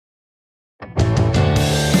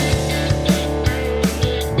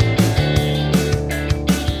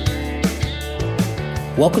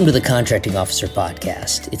Welcome to the Contracting Officer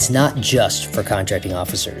Podcast. It's not just for contracting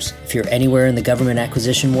officers. If you're anywhere in the government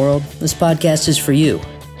acquisition world, this podcast is for you.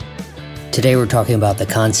 Today we're talking about the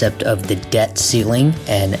concept of the debt ceiling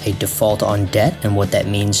and a default on debt and what that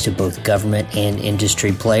means to both government and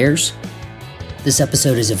industry players. This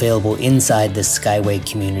episode is available inside the Skyway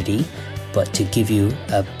community, but to give you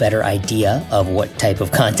a better idea of what type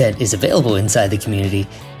of content is available inside the community,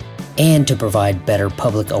 and to provide better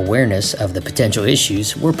public awareness of the potential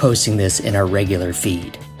issues, we're posting this in our regular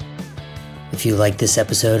feed. If you like this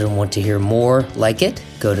episode and want to hear more like it,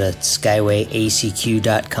 go to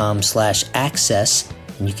skywayacq.com/access,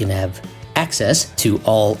 and you can have access to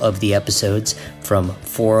all of the episodes from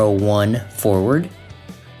 401 forward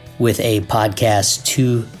with a podcast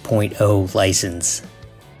 2.0 license.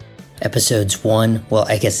 Episodes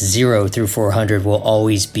 0 through 400 will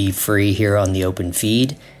always be free here on the open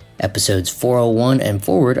feed. Episodes 401 and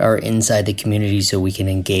forward are inside the community so we can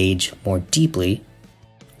engage more deeply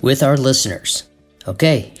with our listeners.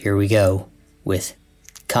 Okay, here we go with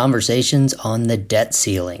conversations on the debt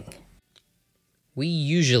ceiling. We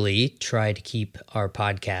usually try to keep our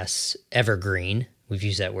podcasts evergreen. We've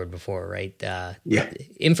used that word before, right?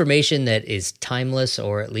 Information that is timeless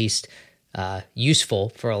or at least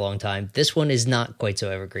useful for a long time. This one is not quite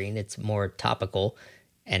so evergreen. It's more topical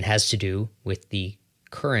and has to do with the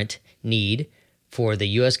current need for the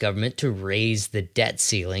U.S. government to raise the debt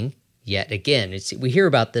ceiling yet again. We hear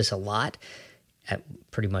about this a lot, at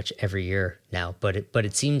pretty much every year now, but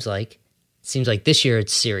it seems like this year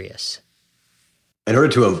it's serious. In order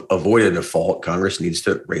to avoid a default, Congress needs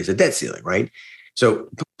to raise a debt ceiling, right? So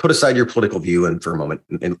put aside your political view and for a moment,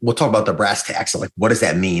 and we'll talk about the brass tacks. Like, what does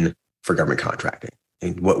that mean for government contracting?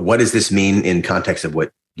 And what does this mean in context of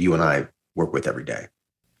what you and I work with every day?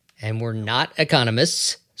 And we're not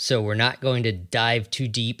economists, so we're not going to dive too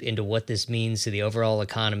deep into what this means to the overall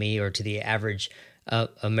economy or to the average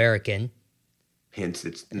American. Hence,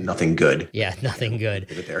 it's nothing good. Yeah, nothing good.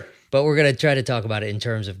 Leave it there. But we're going to try to talk about it in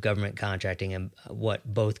terms of government contracting and what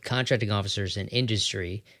both contracting officers and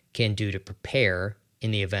industry can do to prepare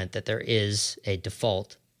in the event that there is a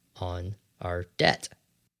default on our debt.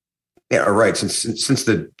 Yeah, right. Since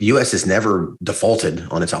the U.S. has never defaulted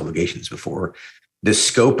on its obligations before, the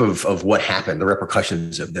scope of what happened, the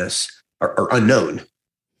repercussions of this are unknown,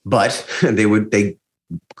 but they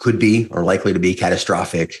could be or likely to be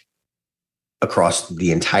catastrophic across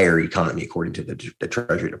the entire economy, according to the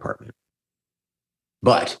Treasury Department.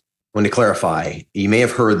 But I want to clarify, you may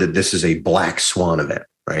have heard that this is a black swan event,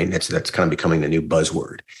 right? That's kind of becoming the new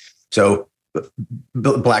buzzword. So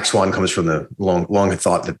black swan comes from the long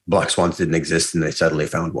thought that black swans didn't exist and they suddenly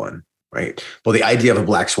found one. Right. Well, the idea of a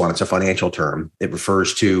black swan, it's a financial term. It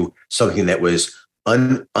refers to something that was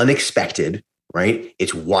unexpected, right?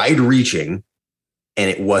 It's wide reaching and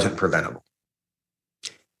it wasn't preventable.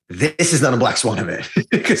 This is not a black swan event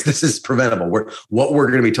because this is preventable. What we're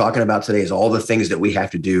going to be talking about today is all the things that we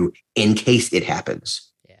have to do in case it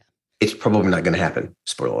happens. Yeah. It's probably not going to happen.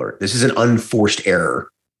 Spoiler alert. This is an unforced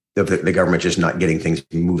error of the government just not getting things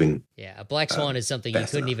moving. Yeah, a black swan is something you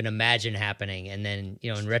couldn't even imagine happening. And then,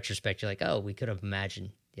 in retrospect, you're like, oh, we could have imagined.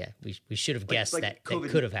 Yeah, we should have guessed that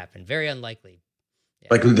could have happened. Very unlikely. Yeah.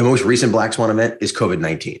 Like the most recent black swan event is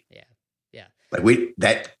COVID-19. Yeah. Like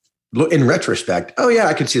in retrospect, oh yeah,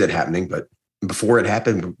 I could see that happening. But before it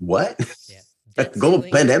happened, what? Yeah. Global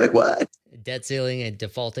pandemic, what? Debt ceiling and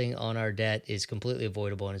defaulting on our debt is completely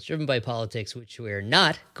avoidable. And it's driven by politics, which we're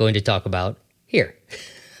not going to talk about here.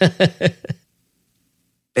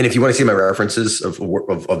 And if you want to see my references of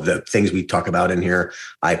the things we talk about in here,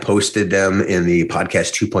 I posted them in the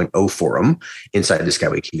podcast 2.0 forum inside the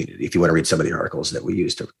Skyway community. If you want to read some of the articles that we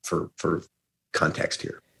used for context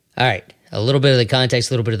here. All right. A little bit of the context,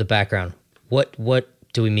 a little bit of the background. What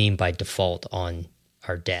do we mean by default on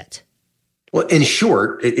our debt? Well, in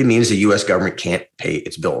short, it means the U.S. government can't pay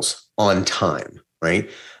its bills on time, right?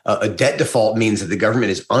 A debt default means that the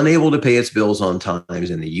government is unable to pay its bills on time,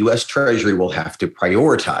 and the U.S. Treasury will have to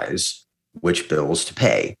prioritize which bills to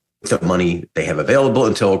pay with the money they have available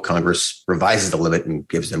until Congress revises the limit and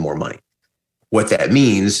gives them more money. What that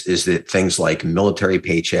means is that things like military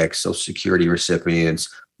paychecks, Social Security recipients,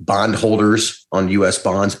 bondholders on U.S.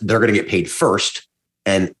 bonds, they're going to get paid first,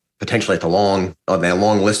 and potentially on that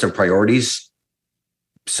long list of priorities,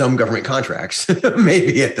 some government contracts may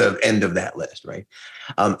be at the end of that list, right?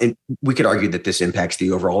 And we could argue that this impacts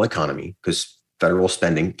the overall economy because federal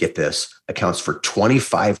spending, get this, accounts for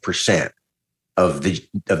 25% of the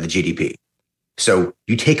GDP. So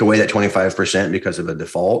you take away that 25% because of a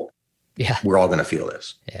default, we're all going to feel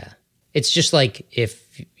this. Yeah. It's just like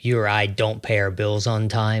if you or I don't pay our bills on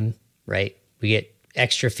time, right? We get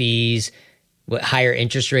extra fees, higher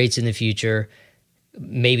interest rates in the future.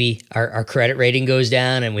 Maybe our credit rating goes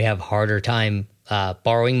down and we have harder time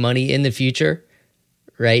borrowing money in the future,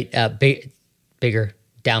 right? Bigger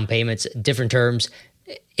down payments, different terms.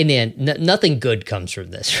 In the end, nothing good comes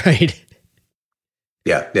from this, right?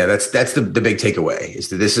 Yeah. That's the big takeaway is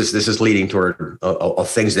that this is leading toward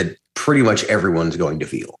things that pretty much everyone's going to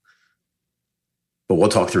feel. But we'll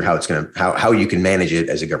talk through how you can manage it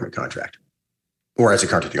as a government contractor or as a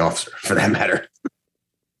contracting officer, for that matter.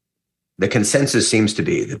 The consensus seems to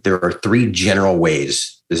be that there are three general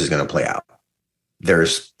ways this is going to play out.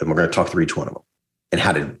 And we're going to talk through each one of them and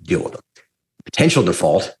how to deal with them. Potential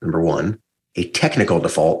default, number one, a technical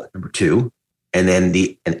default, number two, and then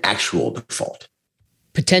an actual default.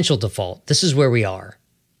 Potential default. This is where we are.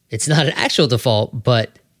 It's not an actual default,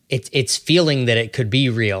 but it's feeling that it could be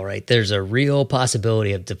real, right? There's a real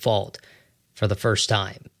possibility of default for the first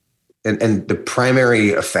time. And the primary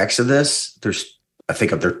effects of this, there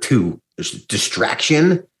are two. There's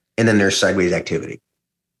distraction, and then there's sideways activity.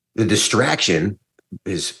 The distraction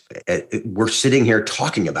is we're sitting here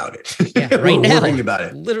talking about it. Yeah, right we're now. Worrying about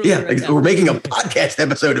it. Literally yeah, right now. We're making a podcast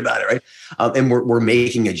episode about it, right? And we're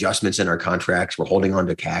making adjustments in our contracts. We're holding on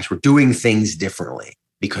to cash. We're doing things differently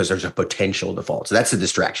because there's a potential default. So that's the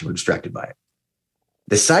distraction. We're distracted by it.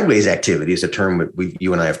 The sideways activity is a term that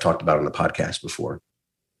you and I have talked about on the podcast before.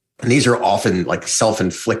 And these are often like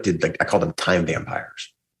self-inflicted, like I call them time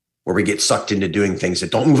vampires, where we get sucked into doing things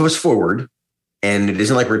that don't move us forward. And it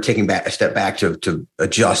isn't like we're taking a step back to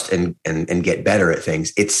adjust and get better at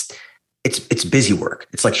things. It's busy work.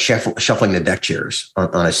 It's like shuffling the deck chairs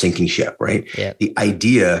on a sinking ship, right? Yeah. The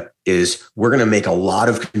idea is we're going to make a lot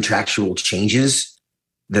of contractual changes.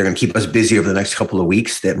 They're going to keep us busy over the next couple of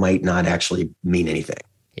weeks that might not actually mean anything.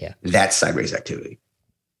 Yeah. That's sideways activity.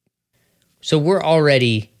 So we're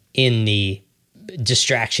already in the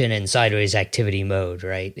distraction and sideways activity mode,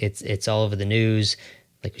 right? It's all over the news.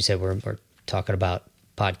 Like we said, we're talking about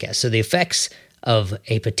podcasts. So the effects of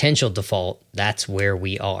a potential default, that's where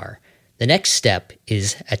we are. The next step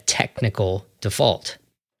is a technical default.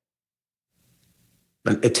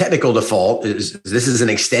 A technical default is an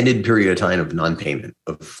extended period of time of non-payment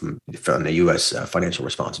from the U.S. Financial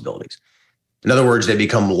responsibilities. In other words, they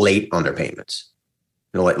become late on their payments.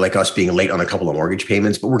 Like us being late on a couple of mortgage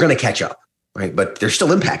payments, but we're going to catch up, right? But there's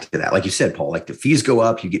still impact to that, like you said, Paul. Like the fees go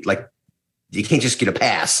up, you can't just get a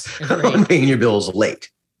pass Right. on paying your bills late.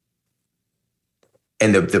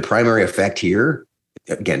 And the primary effect here,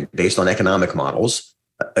 again, based on economic models,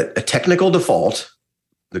 a technical default,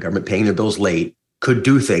 the government paying their bills late, could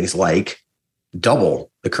do things like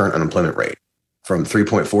double the current unemployment rate from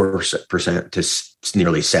 3.4% to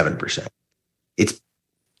nearly 7%. It's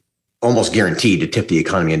almost guaranteed to tip the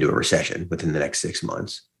economy into a recession within the next 6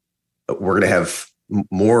 months. But we're going to have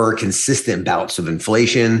more consistent bouts of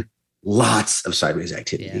inflation, lots of sideways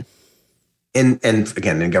activity. Yeah. And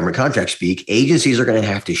again, in government contract speak, agencies are going to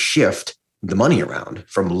have to shift the money around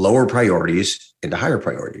from lower priorities into higher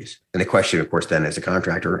priorities. And the question, of course, then as a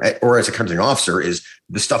contractor or as a contracting officer is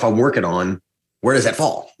the stuff I'm working on, where does that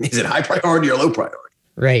fall? Is it high priority or low priority?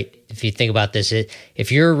 Right. If you think about this,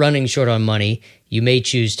 if you're running short on money, you may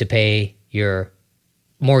choose to pay your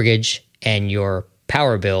mortgage and your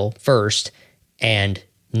power bill first and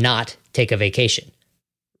not take a vacation,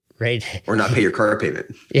 right? Or not pay your car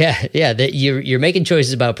payment. Yeah. You're making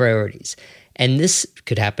choices about priorities. And this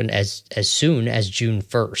could happen as soon as June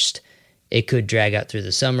 1st. It could drag out through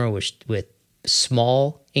the summer with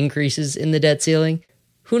small increases in the debt ceiling.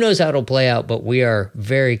 Who knows how it'll play out, but we are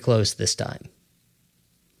very close this time.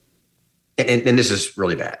 And this is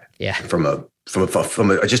really bad. Yeah. From a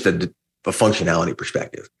functionality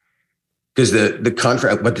perspective. Because the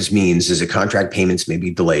contract, what this means is that contract payments may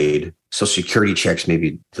be delayed. Social Security checks may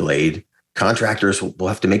be delayed. Contractors will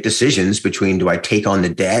have to make decisions between, do I take on the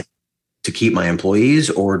debt to keep my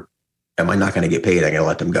employees, or am I not going to get paid? I'm going to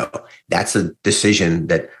let them go. That's a decision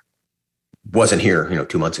that wasn't here,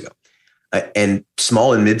 2 months ago. And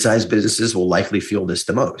small and mid-sized businesses will likely feel this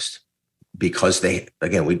the most because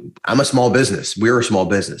I'm a small business. We're a small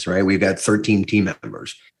business, right? We've got 13 team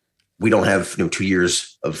members. We don't have 2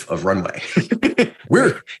 years of runway.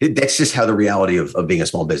 That's just how the reality of being a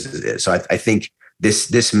small business is. So I think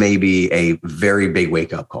this may be a very big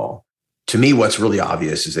wake-up call. To me, what's really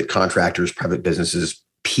obvious is that contractors, private businesses,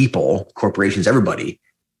 people, corporations, everybody,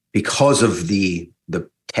 because of the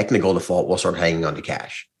technical default, will start hanging on to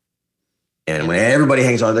cash. And when everybody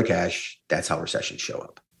hangs on to their cash, that's how recessions show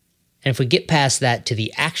up. And if we get past that to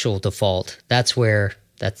the actual default, that's where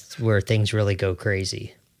things really go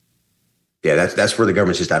crazy. Yeah, that's where the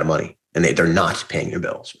government's just out of money and they're not paying their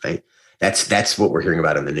bills, right? That's what we're hearing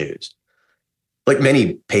about in the news. Like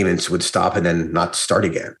many payments would stop and then not start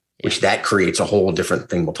again, which that creates a whole different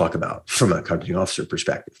thing we'll talk about from a contracting officer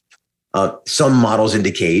perspective. Some models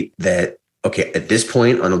indicate that, okay, at this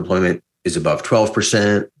point, unemployment is above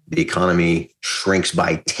 12%. The economy shrinks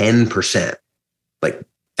by 10%. Like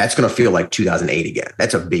that's going to feel like 2008 again.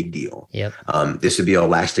 That's a big deal. Yep. This would be a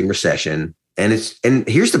lasting recession. And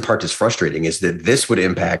here's the part that's frustrating is that this would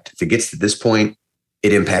impact, if it gets to this point,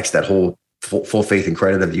 it impacts that whole full faith and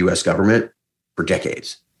credit of the U.S. government for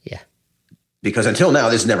decades. Yeah. Because until now,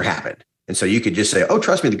 this has never happened. And so you could just say, oh,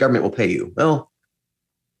 trust me, the government will pay you. Well,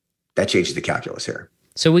 that changes the calculus here.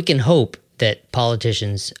 So we can hope that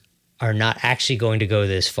politicians are not actually going to go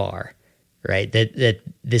this far, right? That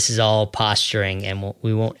this is all posturing and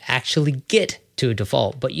we won't actually get to a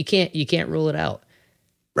default, but you can't rule it out.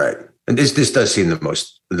 Right. And this does seem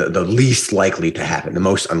the least likely to happen, the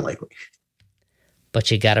most unlikely. But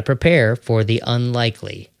you got to prepare for the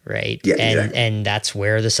unlikely, right? Yeah, and exactly. And that's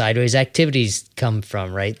where the sideways activities come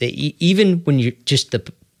from, right? Even when you just the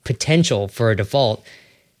potential for a default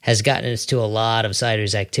has gotten us to a lot of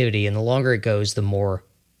sideways activity, and the longer it goes, the more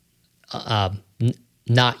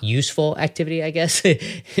not useful activity, I guess,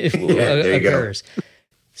 occurs.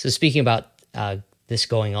 So speaking about this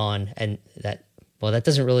going on, and that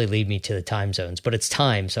doesn't really lead me to the time zones, but it's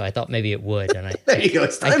time, so I thought maybe it would. And there you go.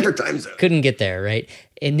 It's time for time zone. Couldn't get there, right?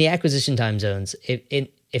 In the acquisition time zones,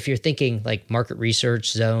 if you're thinking like market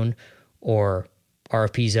research zone or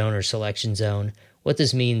RFP zone or selection zone, what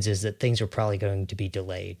this means is that things are probably going to be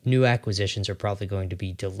delayed. New acquisitions are probably going to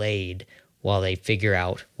be delayed while they figure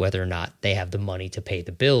out whether or not they have the money to pay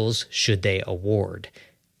the bills should they award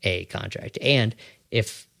a contract. And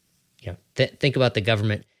if, think about the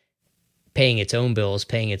government paying its own bills,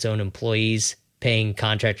 paying its own employees, paying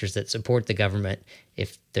contractors that support the government.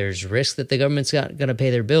 If there's risk that the government's not going to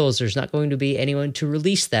pay their bills, there's not going to be anyone to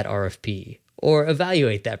release that RFP or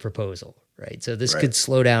evaluate that proposal, right? So this could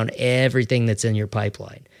slow down everything that's in your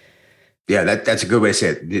pipeline. Yeah, that's a good way to say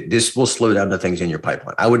it. This will slow down the things in your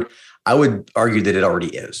pipeline. I would argue that it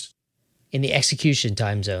already is. In the execution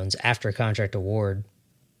time zones after a contract award,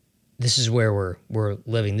 this is where we're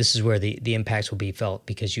living. This is where the impacts will be felt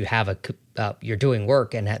because you have you're doing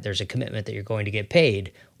work and there's a commitment that you're going to get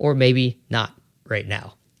paid, or maybe not right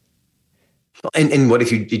now. And what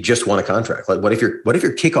if you just won a contract? Like what if your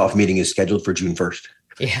kickoff meeting is scheduled for June 1st?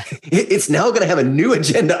 Yeah, it's now going to have a new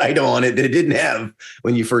agenda item on it that it didn't have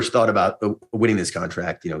when you first thought about winning this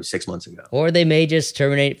contract, 6 months ago. Or they may just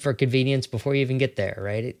terminate for convenience before you even get there,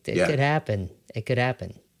 right? It could happen. It could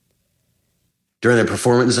happen. During the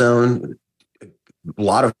performance zone, a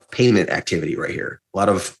lot of payment activity right here, a lot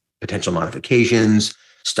of potential modifications,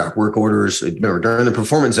 stock work orders. Remember, during the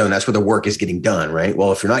performance zone, that's where the work is getting done, right?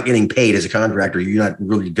 Well, if you're not getting paid as a contractor, you're not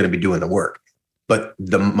really going to be doing the work. But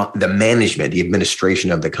the management, the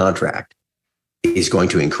administration of the contract is going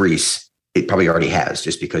to increase. It probably already has,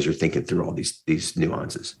 just because you're thinking through all these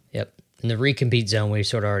nuances. Yep. In the recompete zone, we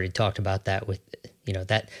sort of already talked about that with,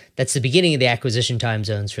 that's the beginning of the acquisition time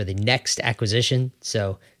zones for the next acquisition.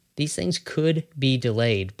 So these things could be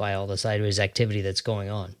delayed by all the sideways activity that's going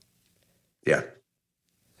on. Yeah.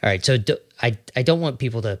 All right. So I don't want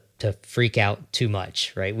people to freak out too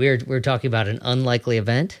much, right? We're talking about an unlikely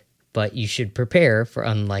event, but you should prepare for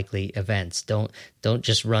unlikely events. Don't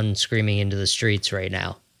just run screaming into the streets right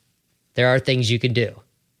now. There are things you can do.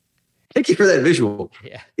 Thank you for that visual.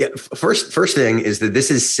 Yeah. First thing is that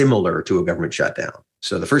this is similar to a government shutdown.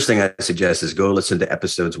 So the first thing I suggest is go listen to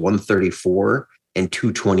episodes 134 and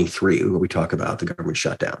 223, where we talk about the government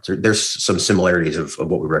shutdown. So there's some similarities of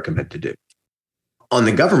what we recommend to do. On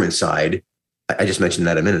the government side, I just mentioned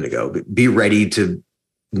that a minute ago, but be ready to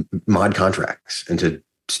mod contracts and to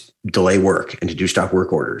delay work and to do stop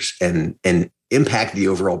work orders and impact the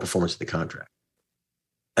overall performance of the contract.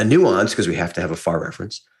 A nuance, because we have to have a FAR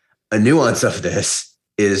reference, a nuance of this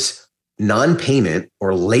is non-payment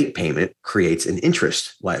or late payment creates an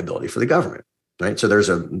interest liability for the government, right? So there's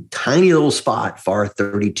a tiny little spot, FAR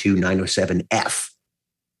 32907F,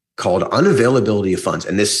 called unavailability of funds.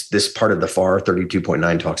 And this part of the FAR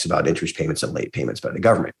 32.9 talks about interest payments and late payments by the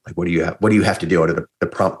government. Like, what do you have to do under the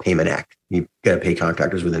Prompt Payment Act? You got to pay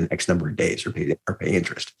contractors within X number of days or pay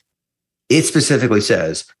interest. It specifically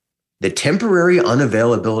says the temporary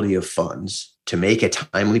unavailability of funds to make a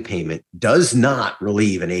timely payment does not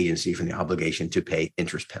relieve an agency from the obligation to pay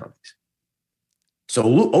interest penalties. So,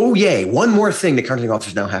 one more thing that contracting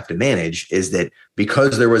officers now have to manage is that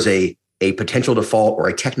because there was a potential default or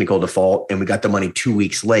a technical default, and we got the money 2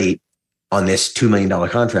 weeks late on this $2 million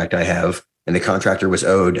contract I have, and the contractor was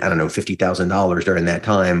owed, I don't know, $50,000 during that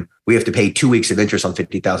time, we have to pay 2 weeks of interest on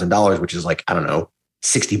 $50,000, which is like, I don't know,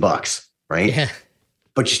 $60, right? Yeah.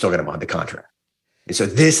 But you still got to mod the contract. And so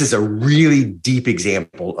this is a really deep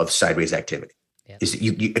example of sideways activity. Yeah. Is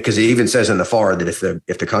because it even says in the FAR that if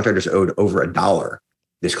the contractor's owed over $1,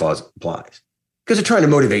 this clause applies. Because they're trying to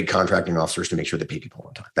motivate contracting officers to make sure they pay people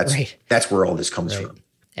on time. That's where all this comes from.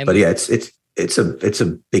 And but yeah, it's a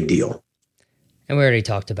big deal. And we already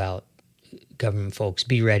talked about government folks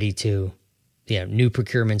be ready to, new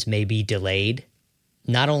procurements may be delayed,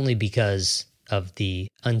 not only because of the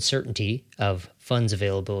uncertainty of funds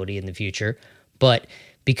availability in the future, but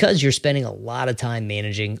because you're spending a lot of time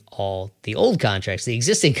managing all the old contracts, the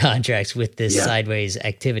existing contracts with this sideways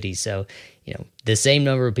activity. So, the same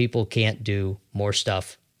number of people can't do more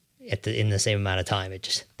stuff in the same amount of time.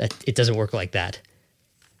 It doesn't work like that.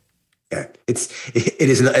 Yeah,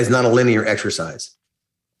 it's not a linear exercise.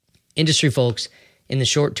 Industry folks, in the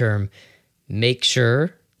short term, make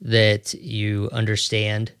sure that you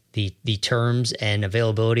understand the terms and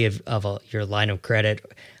availability of your line of credit.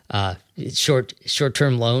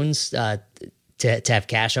 Short-term loans to have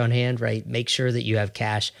cash on hand, right? Make sure that you have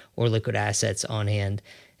cash or liquid assets on hand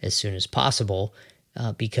as soon as possible,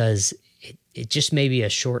 because it just may be a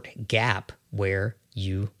short gap where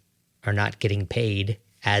you are not getting paid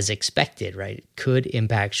as expected, right? It could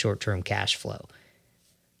impact short-term cash flow.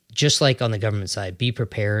 Just like on the government side, be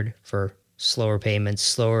prepared for slower payments,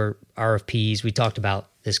 slower RFPs. We talked about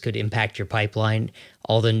this could impact your pipeline.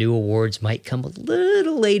 All the new awards might come a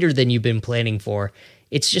little later than you've been planning for.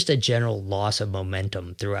 It's just a general loss of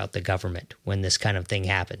momentum throughout the government when this kind of thing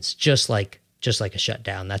happens, just like a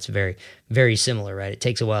shutdown. That's very, very similar, right? It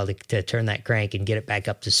takes a while to turn that crank and get it back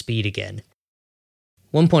up to speed again.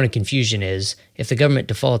 One point of confusion is if the government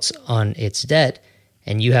defaults on its debt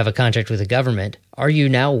and you have a contract with the government, are you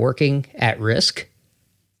now working at risk?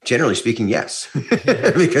 Generally speaking, yes.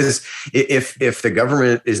 Because if the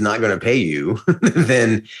government is not going to pay you,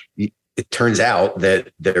 then it turns out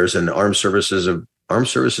that there's an Armed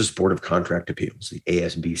Services Board of Contract Appeals, the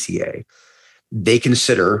ASBCA. They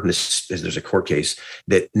consider, there's a court case,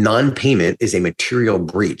 that non-payment is a material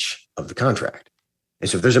breach of the contract. And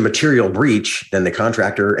so if there's a material breach, then the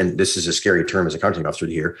contractor, and this is a scary term as a contracting officer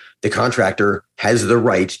to hear, the contractor has the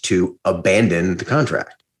right to abandon the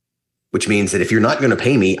contract, which means that if you're not going to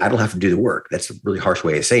pay me, I don't have to do the work. That's a really harsh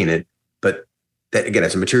way of saying it. But that, again,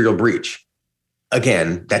 it's a material breach.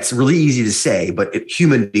 Again, that's really easy to say, but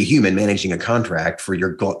human to human managing a contract for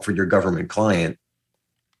your government client,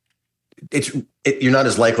 you're not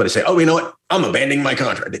as likely to say, oh, you know what, I'm abandoning my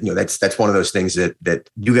contract. That's one of those things that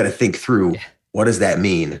you got to think through. Yeah. What does that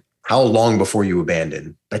mean? How long before you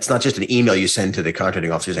abandon? That's not just an email you send to the contracting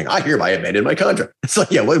officer saying, I hereby abandon my contract. It's like,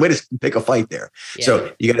 yeah, way to pick a fight there. Yeah.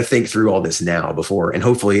 So you got to think through all this now before, and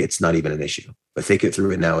hopefully it's not even an issue, but think it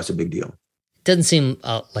through it now. It's a big deal. It doesn't seem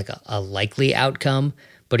like a likely outcome,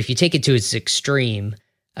 but if you take it to its extreme,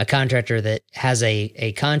 a contractor that has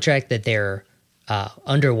a contract that they're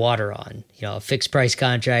underwater on, a fixed price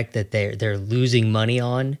contract that they're losing money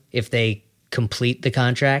on if they complete the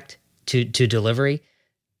contract to delivery,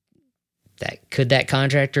 could that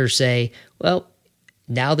contractor say, well,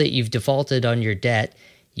 now that you've defaulted on your debt,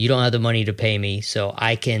 you don't have the money to pay me, so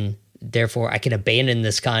I can abandon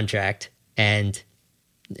this contract and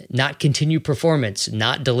not continue performance,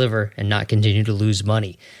 not deliver, and not continue to lose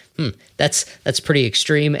money. That's pretty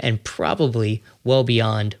extreme and probably well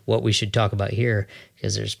beyond what we should talk about here,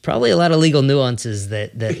 because there's probably a lot of legal nuances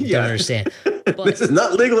that don't understand. But this is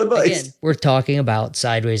not legal advice. Again, we're talking about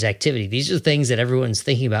sideways activity. These are things that everyone's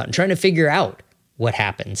thinking about and trying to figure out what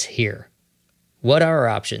happens here. What are our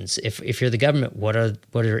options? If you're the government, what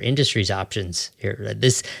are industry's options here?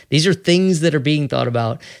 These are things that are being thought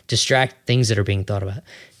about. Things that are being thought about.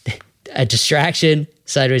 A distraction,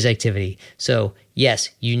 sideways activity. So yes,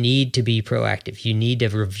 you need to be proactive. You need to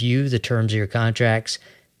review the terms of your contracts,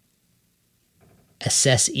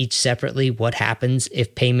 assess each separately. What happens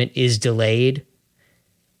if payment is delayed?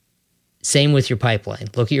 Same with your pipeline.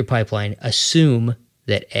 Look at your pipeline. Assume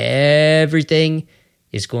that everything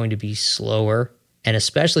is going to be slower, and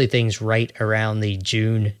especially things right around the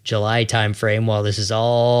June, July timeframe while this is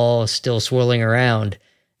all still swirling around.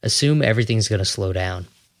 Assume everything's going to slow down.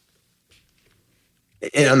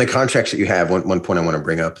 And on the contracts that you have, one point I want to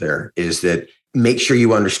bring up there is that make sure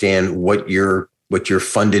you understand what your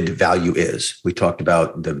funded value is. We talked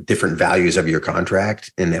about the different values of your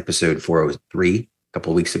contract in episode 403 a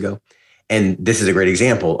couple of weeks ago. And this is a great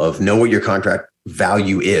example of know what your contract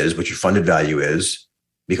value is, what your funded value is,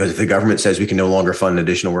 because if the government says we can no longer fund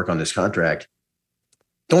additional work on this contract,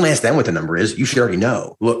 don't ask them what the number is. You should already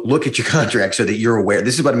know. Look at your contract so that you're aware.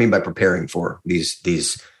 This is what I mean by preparing for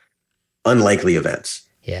these unlikely events.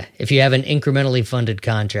 Yeah. If you have an incrementally funded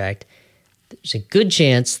contract, there's a good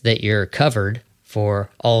chance that you're covered for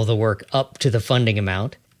all of the work up to the funding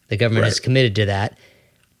amount. The government is committed to that.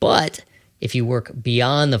 But if you work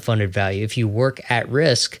beyond the funded value, if you work at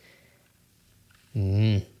risk,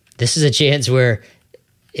 this is a chance where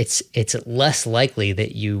it's less likely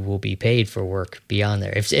that you will be paid for work beyond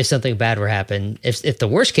there. If something bad were to happen, if the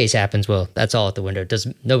worst case happens, well, that's all out the window.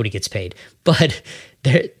 Nobody gets paid. But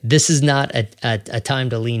this is not a time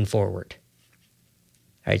to lean forward.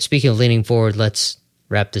 All right. Speaking of leaning forward, let's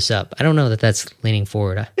wrap this up. I don't know that that's leaning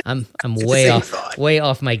forward. I'm way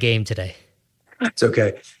off my game today. It's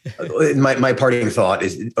okay. My parting thought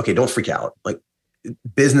is, okay, don't freak out. Like,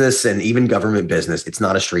 business and even government business, it's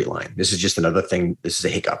not a straight line. This is just another thing. This is a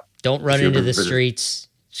hiccup. Don't run into the streets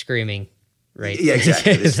screaming, right? Yeah,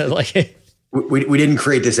 exactly. We didn't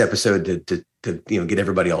create this episode to get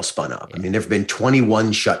everybody all spun up. I mean, there have been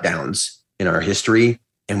 21 shutdowns in our history,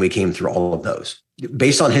 and we came through all of those.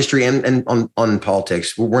 Based on history and on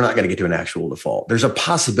politics, we're not going to get to an actual default. There's a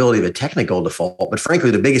possibility of a technical default, but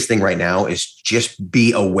frankly, the biggest thing right now is just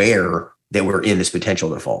be aware that we're in this potential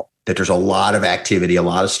default, that there's a lot of activity, a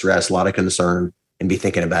lot of stress, a lot of concern, and be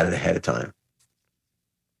thinking about it ahead of time.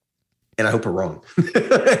 And I hope we're wrong.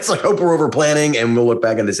 It's like, hope we're over planning, and we'll look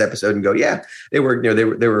back on this episode and go, yeah, they were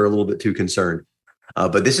a little bit too concerned.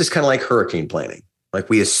 But this is kind of like hurricane planning. Like,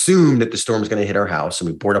 we assume that the storm's going to hit our house, and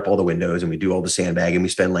we board up all the windows and we do all the sandbagging. We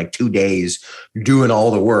spend like 2 days doing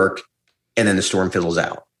all the work, and then the storm fizzles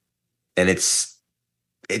out. And it's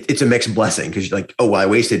a mixed blessing, because you're like, oh, well, I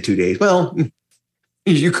wasted 2 days. Well,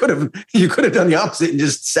 you could have done the opposite and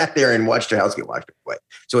just sat there and watched your house get washed away.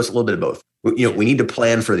 So it's a little bit of both. We need to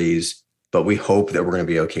plan for these, but we hope that we're going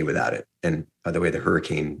to be okay without it. And by the way, the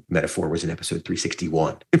hurricane metaphor was in episode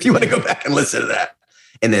 361, if you want to go back and listen to that.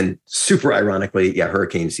 And then, super ironically,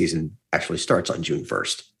 hurricane season actually starts on June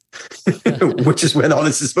 1st, which is when all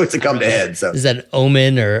this is supposed to come to head. So, is that an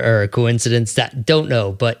omen or a coincidence? Don't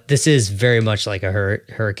know, but this is very much like a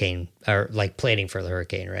hurricane, or like planning for the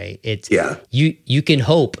hurricane, right? You can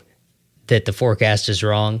hope that the forecast is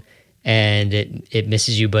wrong and it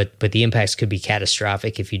misses you, but the impacts could be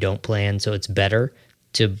catastrophic if you don't plan. So it's better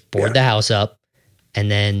to board the house up,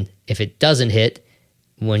 and then if it doesn't hit,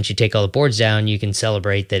 once you take all the boards down, you can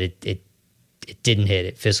celebrate that it didn't hit,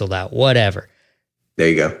 it fizzled out, whatever. There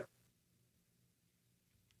you go.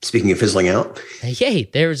 Speaking of fizzling out. Yay,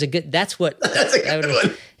 there was a good, that's a good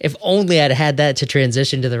one. If only I'd had that to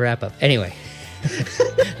transition to the wrap up. Anyway,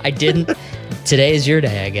 I didn't. Today is your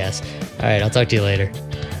day, I guess. All right, I'll talk to you later.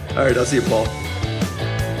 All right, I'll see you, Paul.